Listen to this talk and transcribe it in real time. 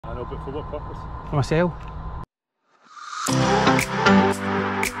know, but for what purpose? For myself.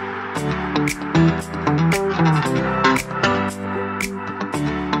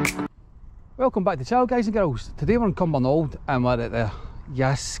 Welcome back to the channel, guys and girls. Today we're in Cumbernauld and we're at the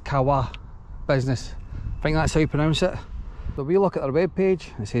Yaskawa business. I think that's how you pronounce it. So we look at their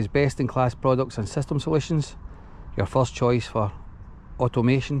webpage. It says best in class products and system solutions, your first choice for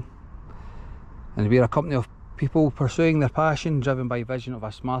automation. And we're a company of people pursuing their passion, driven by vision of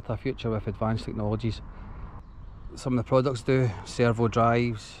a smarter future with advanced technologies. Some of the products do servo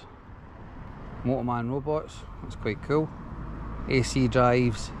drives, motorman robots, that's quite cool. AC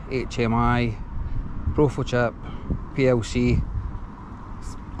drives, HMI, profile chip, PLC,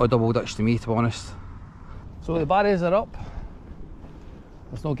 or double Dutch to me, to be honest. So the barriers are up.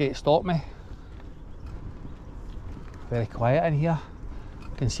 There's no gate to stop me. Very quiet in here.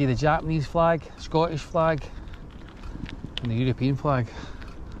 You can see the Japanese flag, Scottish flag, and the European flag.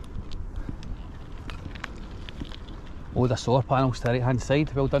 Load of solar panels to the right hand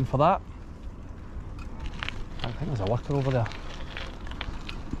side, well done for that. I think there's a worker over there.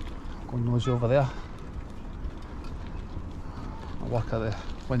 Go nosy over there. A worker at the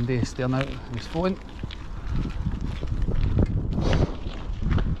window staring out on his phone.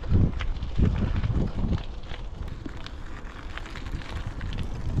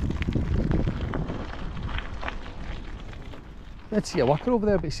 I did see a worker over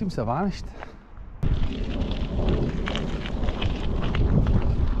there, but he seems to have vanished.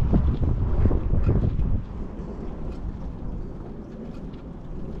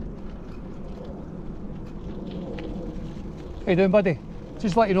 How you doing, buddy?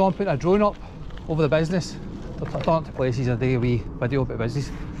 Just to let you know, I'm putting a drone up over the business. I've done it to places a day, a wee video about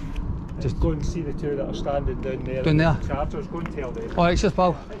business. Just go and see the two that are standing down there. Down there? Chargers, go and tell them. Alright, cheers,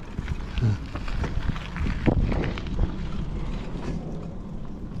 pal.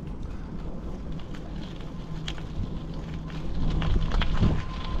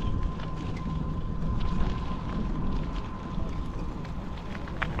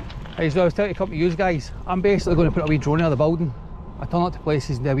 Hey, so I was telling you to come to you guys. I'm basically going to put a wee drone in the building. I turn up to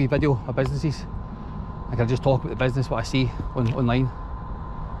places and do a wee video of businesses. I can just talk about the business, what I see online.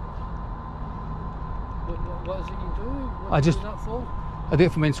 What is it you do? What I do you just do that for? I do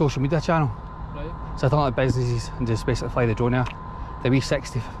it for my social media channel. Right. So I turn up to businesses and just basically fly the drone there. The wee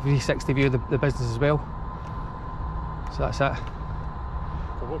 360 view of the business as well. So that's it.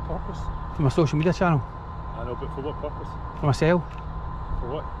 For what purpose? For my social media channel. I know, but for what purpose? For myself. For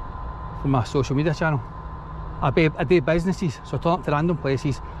what? For my social media channel. I do businesses, so I turn up to random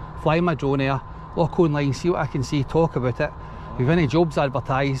places, fly my drone there, look online, see what I can see, talk about it. If you've any jobs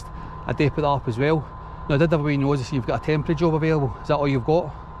advertised, I do put that up as well. Now I did have a wee notice that you've got a temporary job available. Is that all you've got?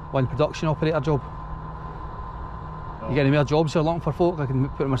 One production operator job? No. You get any more jobs you're looking for folk I can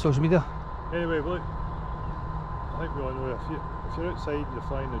put on my social media? Anyway, look, I think we all know if you're outside and you're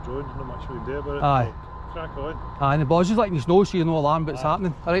flying the drone, there's not much we can do about it. Aye. So crack on. Aye, and the boss is letting you know so you know alarm what's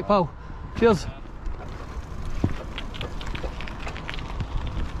happening. Alright, pal. Cheers.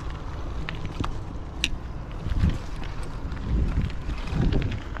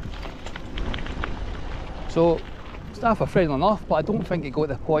 So, staff are friendly enough, but I don't think it got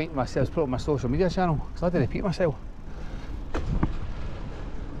to the point where I said I was put on my social media channel, because I had to repeat myself.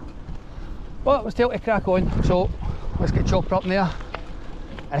 But let's tell you to crack on. So, let's get Chopper up in there.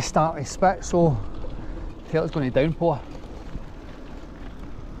 It's starting to spit, so tell it's going to downpour.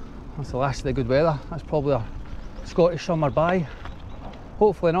 That's the last of the good weather. That's probably a Scottish summer by.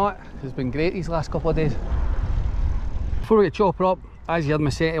 Hopefully not, it's been great these last couple of days. Before we get Chopper up, as you heard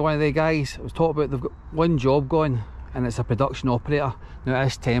me say to one of the guys, I was talking about they've got one job going and it's a production operator. Now it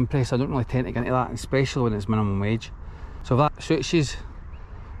is temporary, so I don't really tend to get into that, especially when it's minimum wage. So if that suits you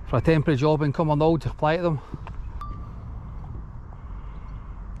for a temporary job in Cumbernauld, apply to them.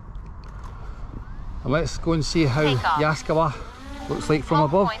 And let's go and see how Yaskawa looks like from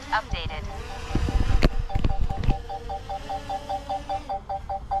above. Point updated.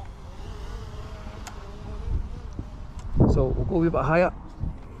 So we'll go a wee bit higher.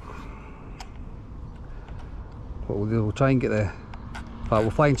 What we'll do, we'll try and get the... we'll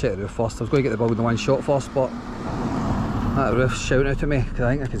fly and check the roof first. I was going to get the building one shot first, but that roof's shouting out at me because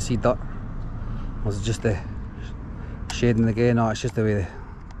I think I can see dirt. Or is it just the shading again? No, it's just the way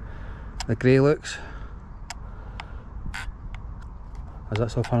the grey looks. Is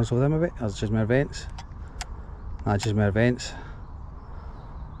that solar panels over there maybe? Or is it just mere vents? Nah, just mere vents.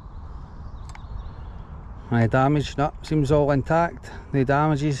 Any damage? No, seems all intact. No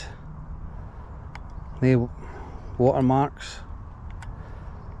damages. No watermarks.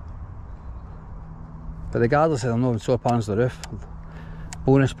 But regardless of them, no solar panels on the roof.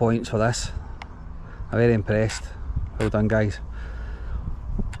 Bonus points for this. I'm very impressed. Well done, guys.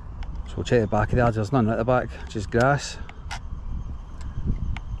 So we'll check the back of the yard. There's nothing at the back, just grass.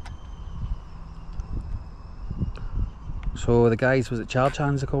 So the guys, was it charge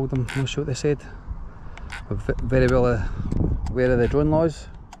hands they called them? I'm not sure what they said. We're very well aware of the drone laws.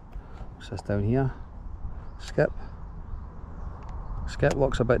 What's this down here? Skip. Skip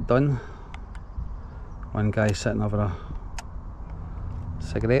looks a bit done. One guy's sitting over a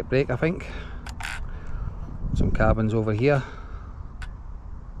cigarette break, I think. Some cabins over here.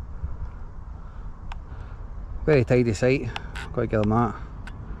 Very tidy site, got to give them that.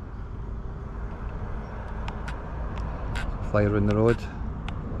 Fly around the road.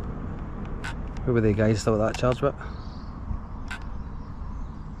 Who were the guys still at that charge bit?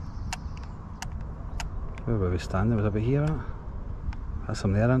 Where were we standing? It was about here, wasn't it? That's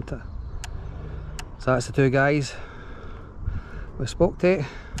them there, isn't it? So that's the two guys we spoke to.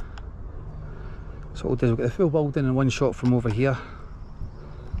 So what we'll do is we'll get the full building in one shot from over here.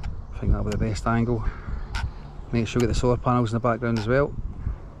 I think that'll be the best angle. Make sure we get the solar panels in the background as well.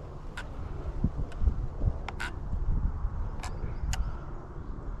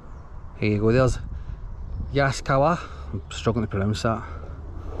 Here you go, there's Yaskawa. I'm struggling to pronounce that.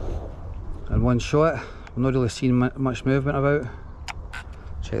 In one shot, I've not really seen much movement about.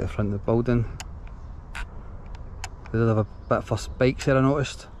 Check the front of the building. They did have a bit for bikes here, I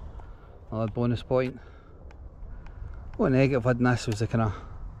noticed. Another bonus point. What negative had in this was the kind of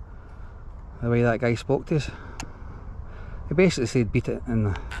the way that guy spoke to us. He basically said beat it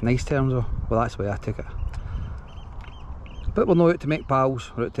in nice terms though. Well, that's the way I took it. But we're not out to make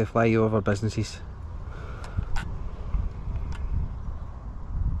pals, we're out to fly over businesses.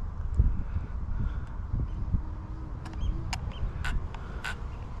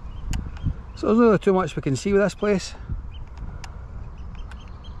 So there's not really too much we can see with this place.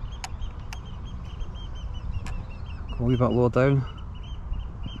 Go a wee bit lower down.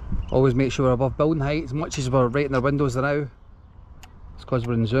 Always make sure we're above building height as much as we're right in our windows now. It's because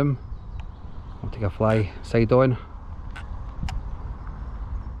we're in zoom. We'll take a fly side on.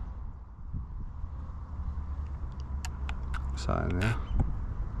 What's that in there?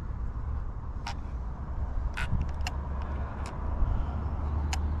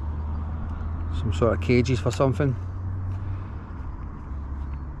 Some sort of cages for something.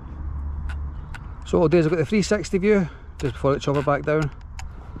 So what I'll do is I've got the 360 view just before I chopper back down.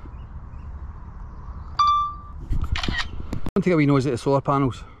 I'll take a wee nose at the solar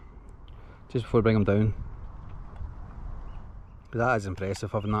panels just before I bring them down. But that is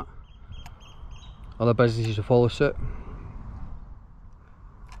impressive having that. Other businesses will follow suit.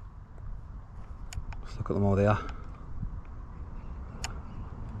 Let's look at them all there.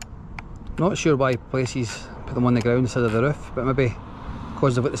 Not sure why places put them on the ground instead of the roof, but maybe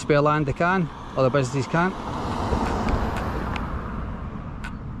because they've got the spare land they can, other businesses can't.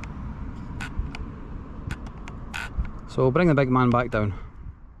 So we'll bring the big man back down.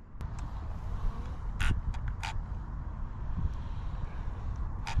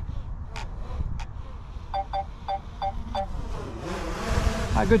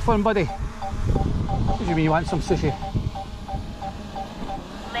 Ah, good fun, buddy. What do you mean you want some sushi?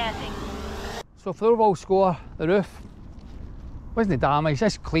 Landing. So for the overall score, the roof wasn't damaged,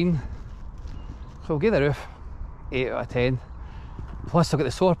 it's clean. So we'll give the roof 8 out of 10. Plus I've got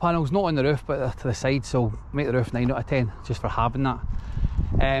the solar panels not on the roof but they're to the side, so we'll make the roof 9 out of 10 just for having that.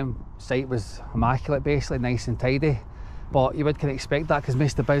 Site was immaculate basically, nice and tidy. But you would kind of expect that because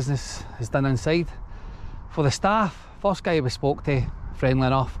most of the business is done inside. For the staff, first guy we spoke to, friendly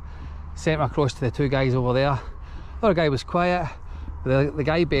enough, sent me across to the two guys over there. The other guy was quiet, but the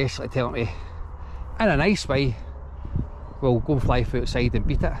guy basically telling me, in a nice way, we'll go fly outside and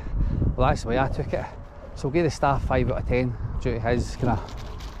beat it. Well, that's the way I took it. So we'll give the staff 5 out of 10 due to his kind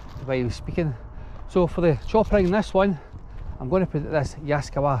of the way he was speaking. So for the choppering in this one, I'm going to put this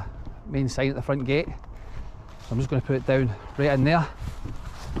Yaskawa main sign at the front gate. So I'm just going to put it down right in there.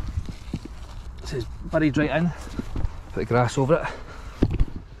 So it's buried right in. Put the grass over it.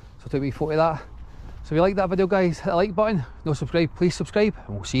 So I'll take a wee photo of that. So if you like that video guys, hit the like button. No subscribe, please subscribe.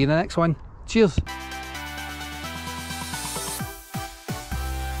 And we'll see you in the next one. Cheers.